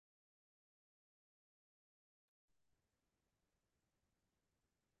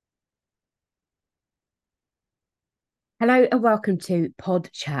Hello and welcome to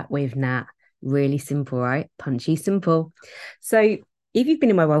Pod Chat with Nat. Really simple, right? Punchy, simple. So, if you've been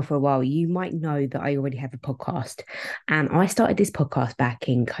in my world for a while, you might know that I already have a podcast. And I started this podcast back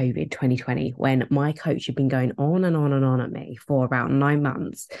in COVID 2020 when my coach had been going on and on and on at me for about 9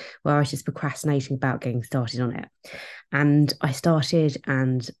 months, where I was just procrastinating about getting started on it. And I started,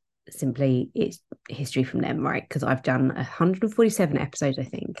 and simply it's history from them, right? Because I've done 147 episodes, I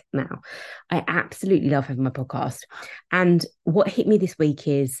think, now. I absolutely love having my podcast. And what hit me this week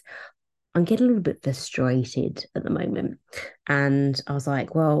is I'm getting a little bit frustrated at the moment. And I was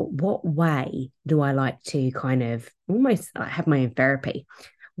like, well, what way do I like to kind of almost like have my own therapy?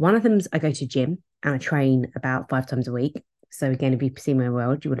 One of them is I go to gym and I train about 5 times a week. So again, if you've seen my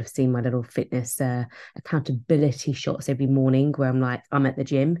world, you would have seen my little fitness accountability shots every morning where I'm like, I'm at the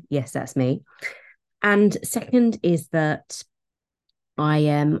gym. Yes, that's me. And second is that I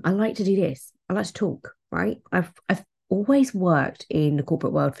like to do this. I like to talk, right? I've always worked in the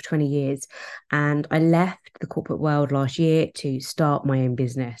corporate world for 20 years and I left the corporate world last year to start my own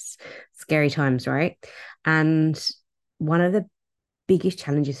business. Scary times, right? And one of the biggest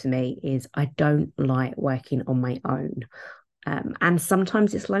challenges for me is I don't like working on my own. And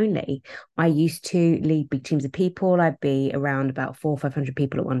sometimes it's lonely. I used to lead big teams of people. I'd be around about 400 or 500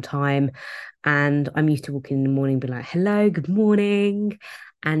 people at one time. And I'm used to walking in the morning, be like, hello, good morning.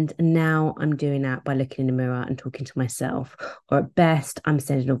 And now I'm doing that by looking in the mirror and talking to myself. Or at best, I'm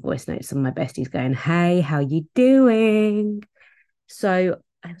sending a voice note to my besties going, hey, how you doing? So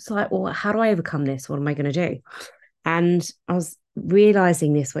I was like, well, how do I overcome this? What am I going to do? And I was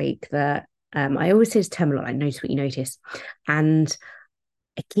realizing this week that I always say this term a lot, like notice what you notice. And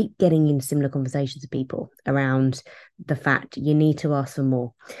I keep getting in similar conversations with people around the fact you need to ask for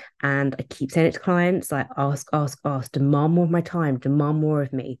more. And I keep saying it to clients like, ask, ask, ask, demand more of my time, demand more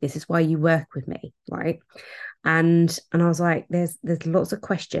of me. This is why you work with me, right? And I was like, there's lots of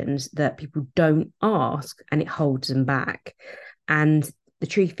questions that people don't ask and it holds them back. And the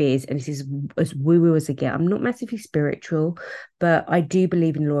truth is, and this is as woo-woo as I get, I'm not massively spiritual, but I do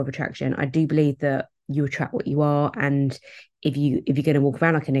believe in the law of attraction. I do believe that you attract what you are. And if you're going to walk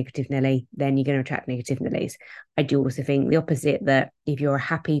around like a negative Nelly, then you're going to attract negative Nellies. I do also think the opposite, that if you're a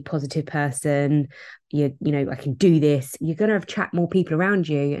happy, positive person, I can do this, you're going to attract more people around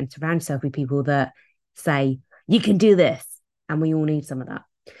you and surround yourself with people that say, you can do this. And we all need some of that.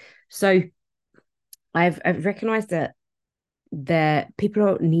 So I've recognized that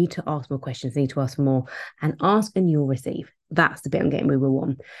people need to ask more questions, need to ask for more, and ask and you'll receive. That's the bit I'm getting woo woo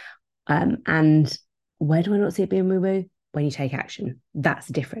on. And where do I not see it being woo woo? When you take action. That's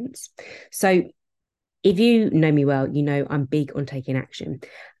the difference. So if you know me well, you know I'm big on taking action.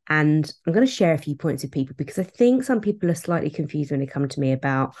 And I'm going to share a few points with people because I think some people are slightly confused when they come to me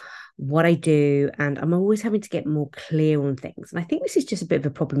about what I do. And I'm always having to get more clear on things. And I think this is just a bit of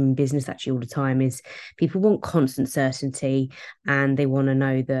a problem in business actually all the time is people want constant certainty and they want to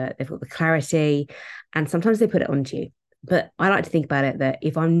know that they've got the clarity. And sometimes they put it onto you. But I like to think about it that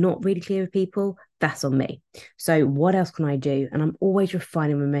if I'm not really clear with people, that's on me. So what else can I do? And I'm always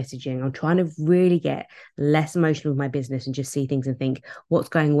refining my messaging. I'm trying to really get less emotional with my business and just see things and think, what's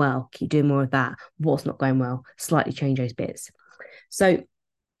going well? Keep doing more of that. What's not going well? Slightly change those bits. So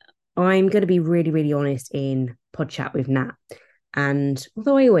I'm going to be really, really honest in Pod Chat with Nat. And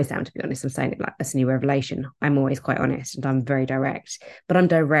although I always am, to be honest, I'm saying it like that's a new revelation. I'm always quite honest and I'm very direct, but I'm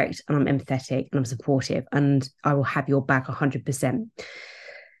direct and I'm empathetic and I'm supportive and I will have your back 100%.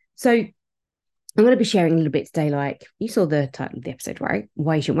 So I'm going to be sharing a little bit today. Like you saw the title of the episode, right?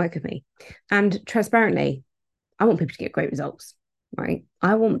 Why you shouldn't work with me. And transparently, I want people to get great results, right?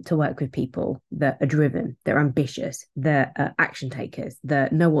 I want to work with people that are driven, that are ambitious, that are action takers,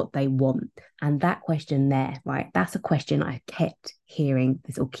 that know what they want. And that question there, right? That's a question I kept hearing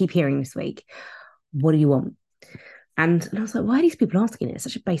this or keep hearing this week. What do you want? And I was like, why are these people asking it? It's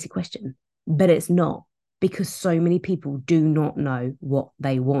such a basic question. But it's not because so many people do not know what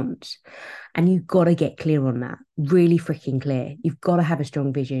they want. And you've got to get clear on that, really freaking clear. You've got to have a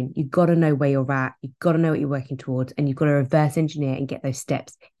strong vision. You've got to know where you're at. You've got to know what you're working towards. And you've got to reverse engineer and get those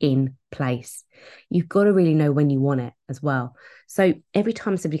steps in place. You've got to really know when you want it as well. So every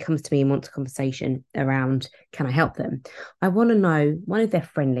time somebody comes to me and wants a conversation around, can I help them? I want to know, one, if they're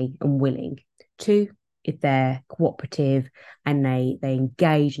friendly and willing. Two, if they're cooperative and they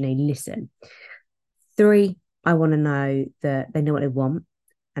engage and they listen. Three, I want to know that they know what they want.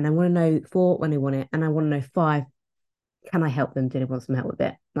 And I want to know four, when they want it. And I want to know five, can I help them? Do they want some help with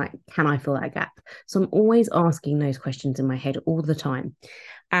it? Like, can I fill that gap? So I'm always asking those questions in my head all the time.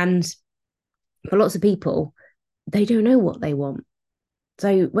 And for lots of people, they don't know what they want.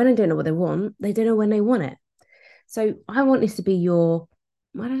 So when they don't know what they want, they don't know when they want it. So I want this to be your,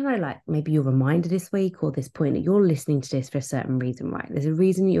 I don't know, like maybe your reminder this week or this point that you're listening to this for a certain reason, right? There's a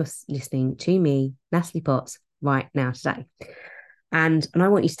reason you're listening to me, Natalie Potts, right now today. And I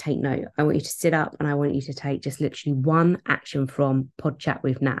want you to take note. I want you to sit up and I want you to take just literally one action from Pod Chat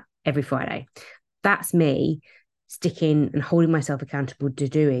with Nat every Friday. That's me sticking and holding myself accountable to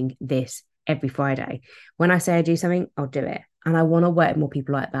doing this every Friday. When I say I do something, I'll do it. And I want to work with more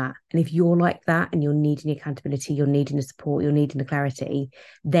people like that. And if you're like that and you're needing the accountability, you're needing the support, you're needing the clarity,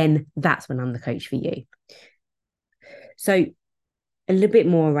 then that's when I'm the coach for you. So a little bit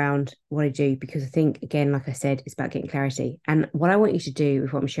more around what I do, because I think, again, like I said, it's about getting clarity. And what I want you to do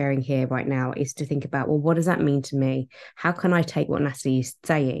with what I'm sharing here right now is to think about, well, what does that mean to me? How can I take what Natalie is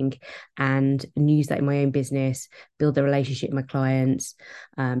saying and use that in my own business, build a relationship with my clients,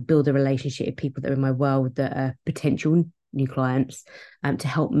 build a relationship with people that are in my world that are potential new clients, to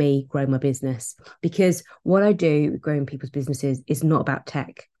help me grow my business. Because what I do growing people's businesses is not about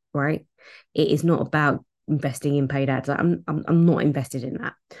tech, right? It is not about investing in paid ads. I'm not invested in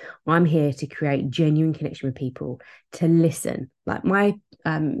that. I'm here to create genuine connection with people, to listen. Like my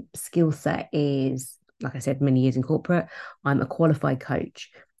skill set is, like I said, many years in corporate. I'm a qualified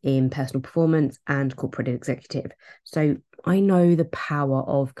coach in personal performance and corporate executive. So I know the power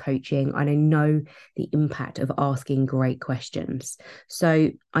of coaching and I know the impact of asking great questions. So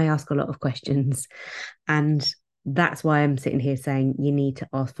I ask a lot of questions, and that's why I'm sitting here saying you need to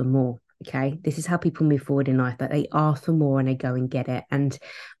ask for more. Okay, this is how people move forward in life, that they ask for more and they go and get it. And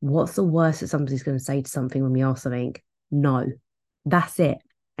what's the worst that somebody's going to say to something when we ask something? No, that's it.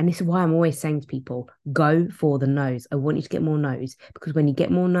 And this is why I'm always saying to people, go for the no's. I want you to get more no's, because when you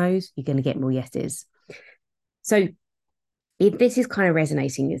get more no's, you're going to get more yeses. So if this is kind of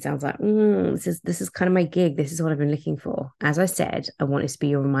resonating, it sounds like this is kind of my gig. This is what I've been looking for. As I said, I want this to be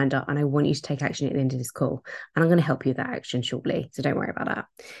your reminder, and I want you to take action at the end of this call. And I'm going to help you with that action shortly, so don't worry about that.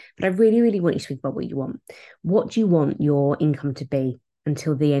 But I really, really want you to think about what you want. What do you want your income to be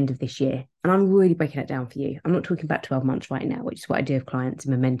until the end of this year? And I'm really breaking it down for you. I'm not talking about 12 months right now, which is what I do with clients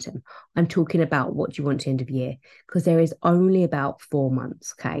in Momentum. I'm talking about what do you want to end of year, because there is only about 4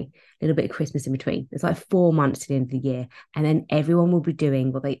 months, okay? A little bit of Christmas in between. There's like 4 months to the end of the year. And then everyone will be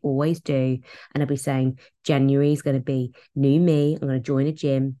doing what they always do. And they'll be saying, January is going to be new me. I'm going to join a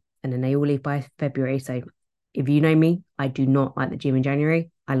gym. And then they all leave by February. So if you know me, I do not like the gym in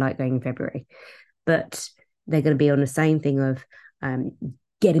January. I like going in February. But they're going to be on the same thing of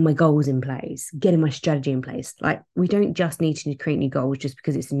getting my goals in place, getting my strategy in place. Like, we don't just need to create new goals just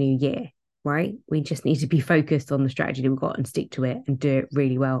because it's a new year, right? We just need to be focused on the strategy that we've got and stick to it and do it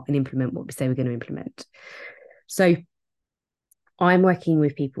really well and implement what we say we're going to implement. So I'm working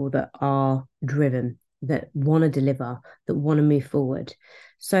with people that are driven, that want to deliver, that want to move forward.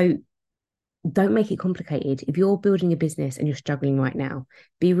 So don't make it complicated. If you're building a business and you're struggling right now,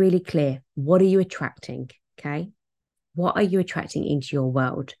 be really clear. What are you attracting? Okay. What are you attracting into your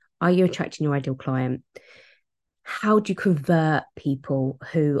world? Are you attracting your ideal client? How do you convert people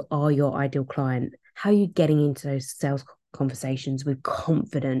who are your ideal client? How are you getting into those sales conversations with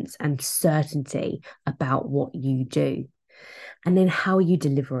confidence and certainty about what you do? And then how are you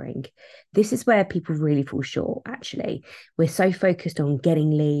delivering? This is where people really fall short, actually. We're so focused on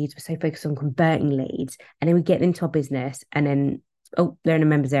getting leads, we're so focused on converting leads, and then we get into our business and then, oh, they're in a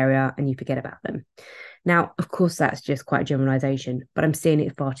members area and you forget about them. Now, of course, that's just quite a generalization, but I'm seeing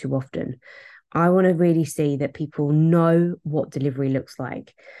it far too often. I want to really see that people know what delivery looks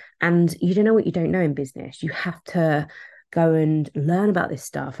like. And you don't know what you don't know in business. You have to go and learn about this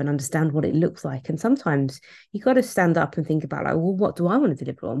stuff and understand what it looks like. And sometimes you got to stand up and think about, like, well, what do I want to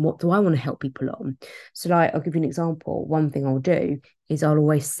deliver on? What do I want to help people on? So, like, I'll give you an example. One thing I'll do is I'll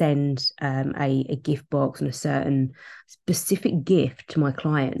always send a gift box and a certain specific gift to my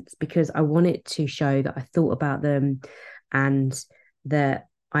clients, because I want it to show that I thought about them and that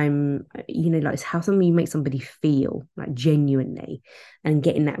I'm, like, it's how something you make somebody feel, like, genuinely, and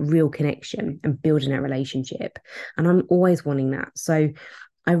getting that real connection and building that relationship. And I'm always wanting that. So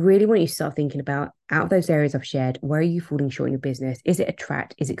I really want you to start thinking about, out of those areas I've shared, where are you falling short in your business? Is it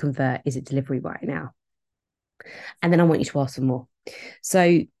attract? Is it convert? Is it delivery right now? And then I want you to ask for more.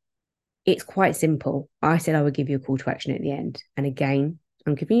 So it's quite simple. I said I would give you a call to action at the end. And again,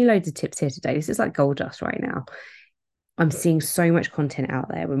 I'm giving you loads of tips here today. This is like gold dust right now. I'm seeing so much content out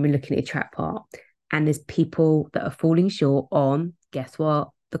there when we're looking at the track part, and there's people that are falling short on, guess what?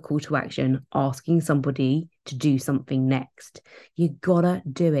 the call to action, asking somebody to do something next. You gotta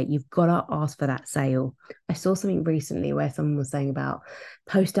do it. You've gotta ask for that sale. I saw something recently where someone was saying about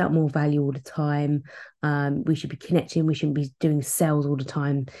post out more value all the time. We should be connecting. We shouldn't be doing sales all the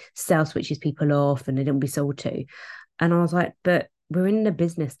time. Sales switches people off and they don't be sold to. And I was like, but we're in the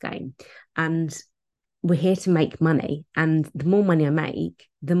business game and we're here to make money. And the more money I make,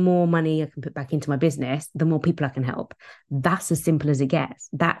 the more money I can put back into my business, the more people I can help. That's as simple as it gets.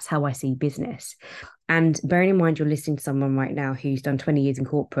 That's how I see business. And bearing in mind, you're listening to someone right now who's done 20 years in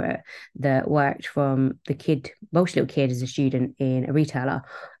corporate, that worked from the kid, Welsh little kid as a student in a retailer,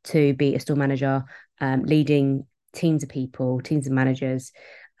 to be a store manager, leading teams of people, teams of managers,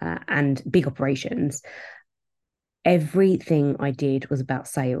 and big operations. Everything I did was about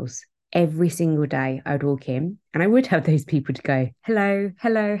sales. Every single day I would walk in and I would have those people to go, hello,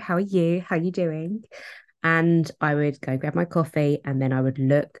 hello, how are you? How are you doing? And I would go grab my coffee and then I would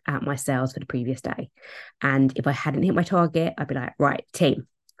look at my sales for the previous day. And if I hadn't hit my target, I'd be like, right, team,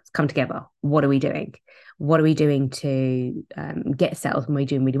 let's come together. What are we doing? What are we doing to get sales when we're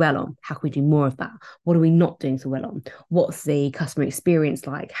doing really well on? How can we do more of that? What are we not doing so well on? What's the customer experience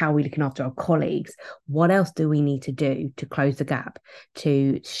like? How are we looking after our colleagues? What else do we need to do to close the gap,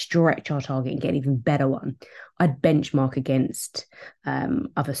 to stretch our target and get an even better one? I'd benchmark against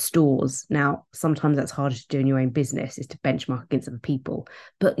other stores. Now, sometimes that's harder to do in your own business, is to benchmark against other people.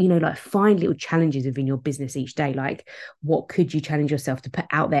 But, like find little challenges within your business each day. Like, what could you challenge yourself to put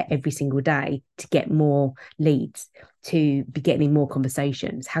out there every single day to get more leads, to be getting more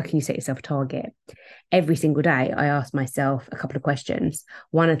conversations? How can you set yourself a target? Every single day, I ask myself a couple of questions.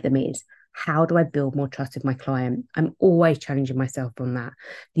 One of them is, how do I build more trust with my client? I'm always challenging myself on that.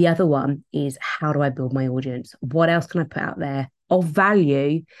 The other one is, how do I build my audience? What else can I put out there of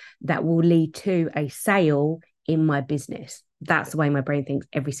value that will lead to a sale in my business? That's the way my brain thinks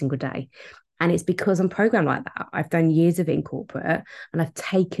every single day. And it's because I'm programmed like that. I've done years of it in corporate and I've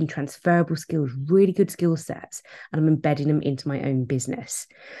taken transferable skills, really good skill sets, and I'm embedding them into my own business.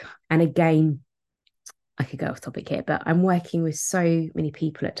 And again, I could go off topic here, but I'm working with so many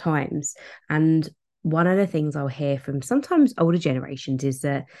people at times. And one of the things I'll hear from sometimes older generations is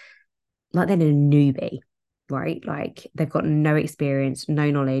that, like, they're a newbie, right? Like they've got no experience,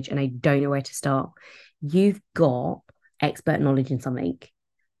 no knowledge, and they don't know where to start. You've got expert knowledge in something.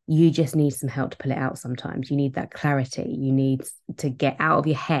 You just need some help to pull it out sometimes. You need that clarity. You need to get out of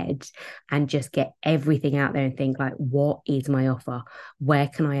your head and just get everything out there and think, like, what is my offer? Where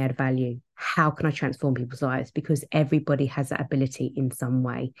can I add value? How can I transform people's lives? Because everybody has that ability in some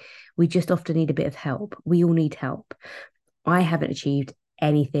way. We just often need a bit of help. We all need help. I haven't achieved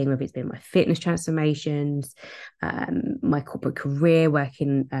anything, whether it's been my fitness transformations, my corporate career,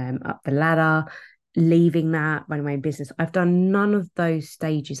 working up the ladder, leaving that, running my own business. I've done none of those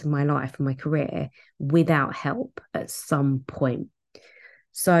stages of my life and my career without help at some point.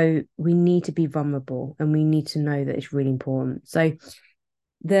 So we need to be vulnerable and we need to know that it's really important. So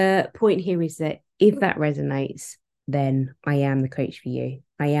the point here is that if that resonates, then I am the coach for you.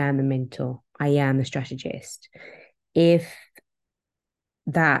 I am the mentor. I am the strategist. If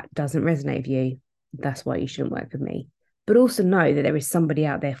that doesn't resonate with you, that's why you shouldn't work with me. But also know that there is somebody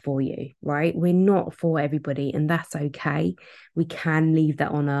out there for you, right? We're not for everybody, and that's okay. We can leave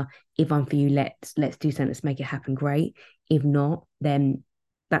that honor. If I'm for you, let's do something, let's make it happen. Great. If not, then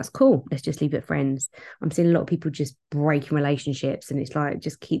that's cool. Let's just leave it friends. I'm seeing a lot of people just breaking relationships, and it's like,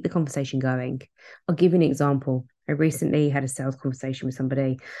 just keep the conversation going. I'll give you an example. I recently had a sales conversation with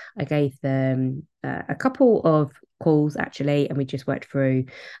somebody. I gave them a couple of calls actually, and we just worked through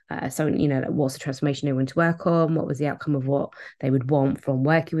like, what's the transformation they want to work on, what was the outcome of what they would want from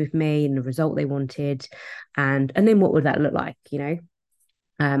working with me and the result they wanted, and then what would that look like,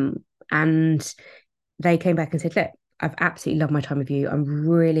 and they came back and said, look, I've absolutely loved my time with you. I'm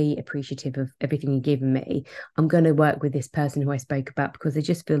really appreciative of everything you've given me. I'm going to work with this person who I spoke about because I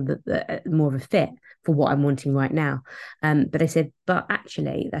just feel that more of a fit for what I'm wanting right now. But I said,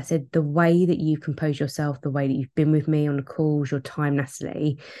 the way that you compose yourself, the way that you've been with me on the calls, your time,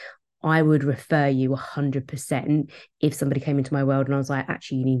 Natalie, I would refer you 100% if somebody came into my world and I was like,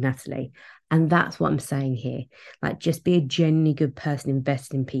 actually, you need Natalie. And that's what I'm saying here. Like, just be a genuinely good person,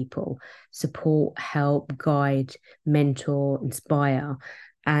 invest in people, support, help, guide, mentor, inspire,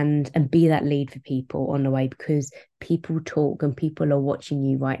 and be that lead for people on the way, because people talk and people are watching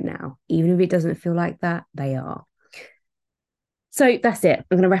you right now. Even if it doesn't feel like that, they are. So that's it.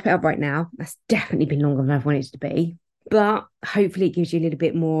 I'm going to wrap it up right now. That's definitely been longer than I've wanted it to be. But hopefully it gives you a little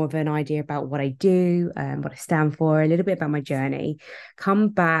bit more of an idea about what I do, what I stand for, a little bit about my journey. Come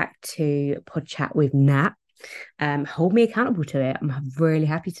back to Pod Chat with Nat Hold me accountable to it. I'm really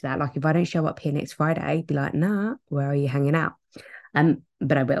happy to that. Like if I don't show up here next Friday, be like, nah, where are you hanging out?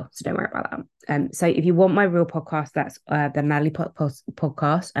 But I will, so don't worry about that. So if you want my real podcast, that's the Natalie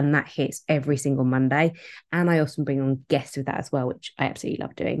podcast, and that hits every single Monday. And I also bring on guests with that as well, which I absolutely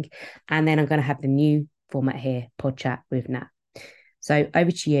love doing. And then I'm going to have the new format here, Pod Chat with Nat. So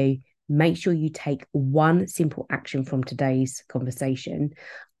over to you. Make sure you take one simple action from today's conversation.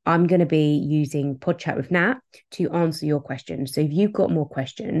 I'm going to be using Pod Chat with Nat to answer your questions. So if you've got more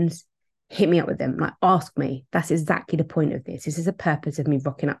questions, hit me up with them. Like, ask me. That's exactly the point of this. This is the purpose of me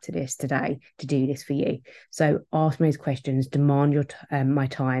rocking up to this today, to do this for you. So ask me those questions, demand my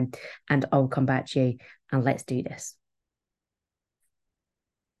time, and I'll come back to you and let's do this.